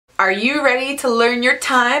Are you ready to learn your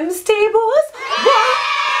times tables? What?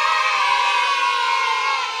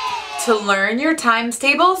 To learn your times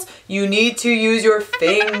tables, you need to use your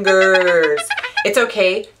fingers. It's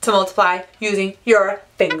okay to multiply using your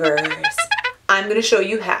fingers. I'm going to show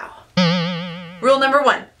you how. Rule number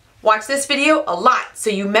 1. Watch this video a lot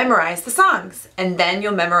so you memorize the songs, and then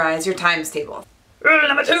you'll memorize your times table. Rule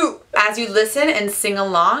number 2. As you listen and sing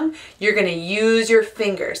along, you're going to use your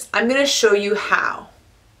fingers. I'm going to show you how.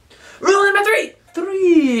 Rule number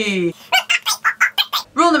 3.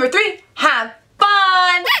 Rule number 3. Have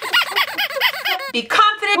fun. Be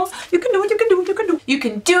confident. You can do it, you can do it, you can do it. You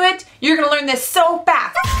can do it. You're going to learn this so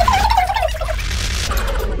fast.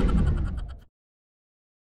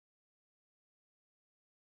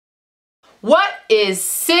 What is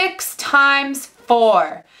 6 times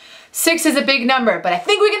 4? 6 is a big number, but I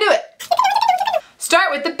think we can do it. Start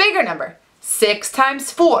with the bigger number. 6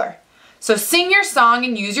 times 4. So sing your song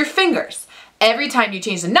and use your fingers. Every time you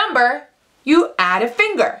change the number, you add a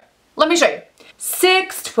finger. Let me show you.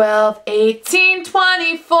 6, 12, 18,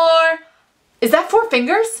 24. Is that 4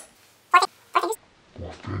 fingers?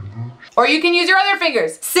 Or you can use your other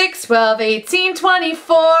fingers. 6, 12, 18,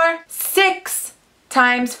 24. 6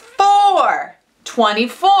 times 4.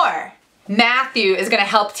 24. Matthew is going to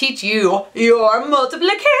help teach you your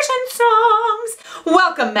multiplication songs.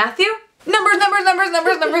 Welcome, Matthew. Numbers, numbers, numbers,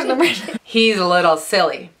 numbers, numbers, numbers. He's a little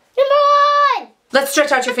silly. Come on! Let's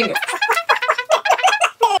stretch out your fingers.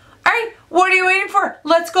 All right, what are you waiting for?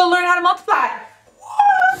 Let's go learn how to multiply.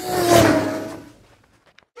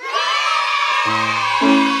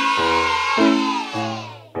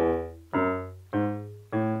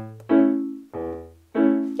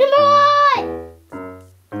 Come on!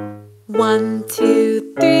 1,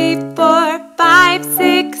 2, 3, 4, 5,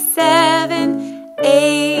 6, 7,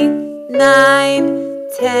 8, 9,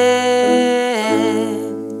 10.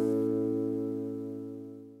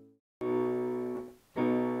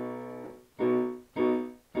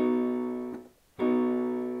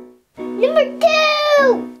 Number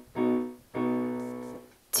 2!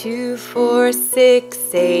 2, 4,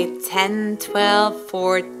 6, 8, 10, 12,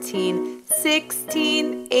 14,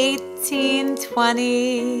 16, 18,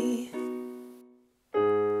 20.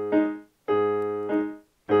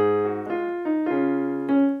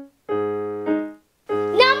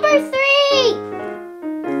 Number 3!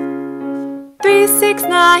 3, 6,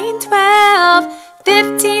 9, 12,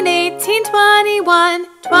 15, 18, 21,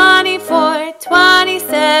 24,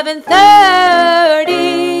 27,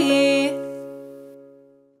 30.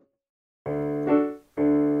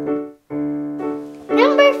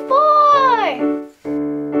 Number 4!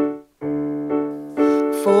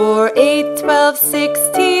 4, 8, 12,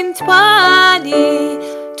 16, 20,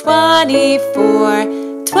 24,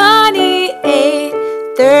 28,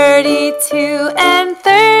 32, and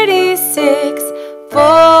 36,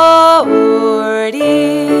 40.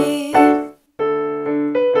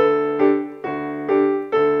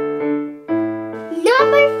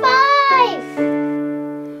 Number 5!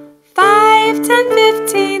 5, 10,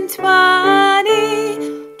 15,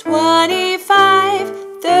 20, 25,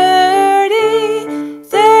 30,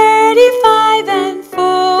 35, and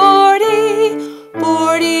 40,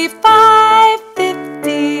 45,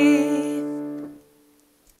 50.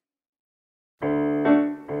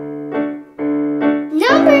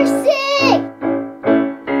 Number 6!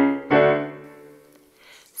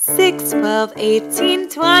 6, 12, 18,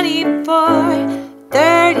 24,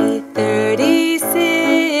 30,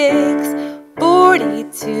 36,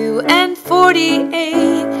 42, and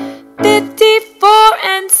 48, 54,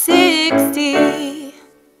 and 60.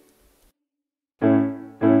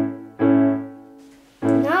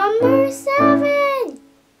 Number 7!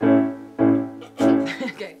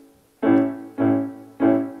 Okay.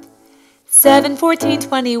 7, 14,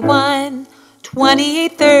 21,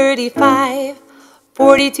 28, 35,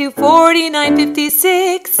 42, 49,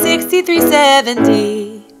 56, 63,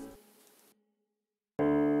 70.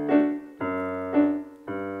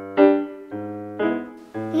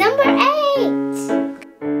 Number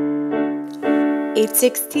 8! 8,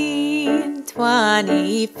 16,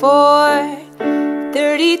 24,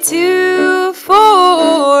 32,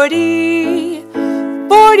 40,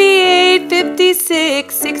 48,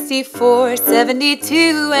 56, 64,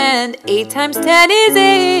 72, and 8 times 10 is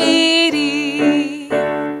 80.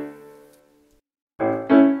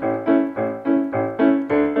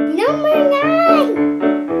 Number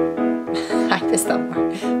 9! I missed that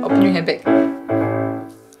part. Open your hand big.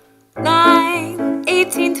 9,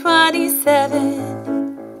 18,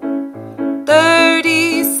 27,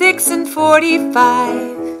 36, and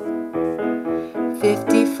 45,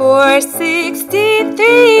 54,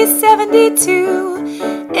 63,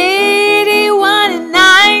 72, 80.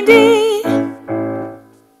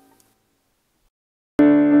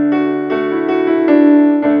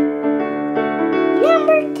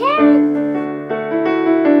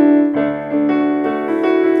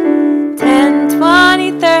 10. 10,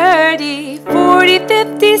 20, 30, 40,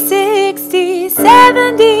 50, 60,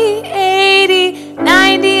 70, 80,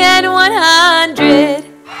 90, and 100.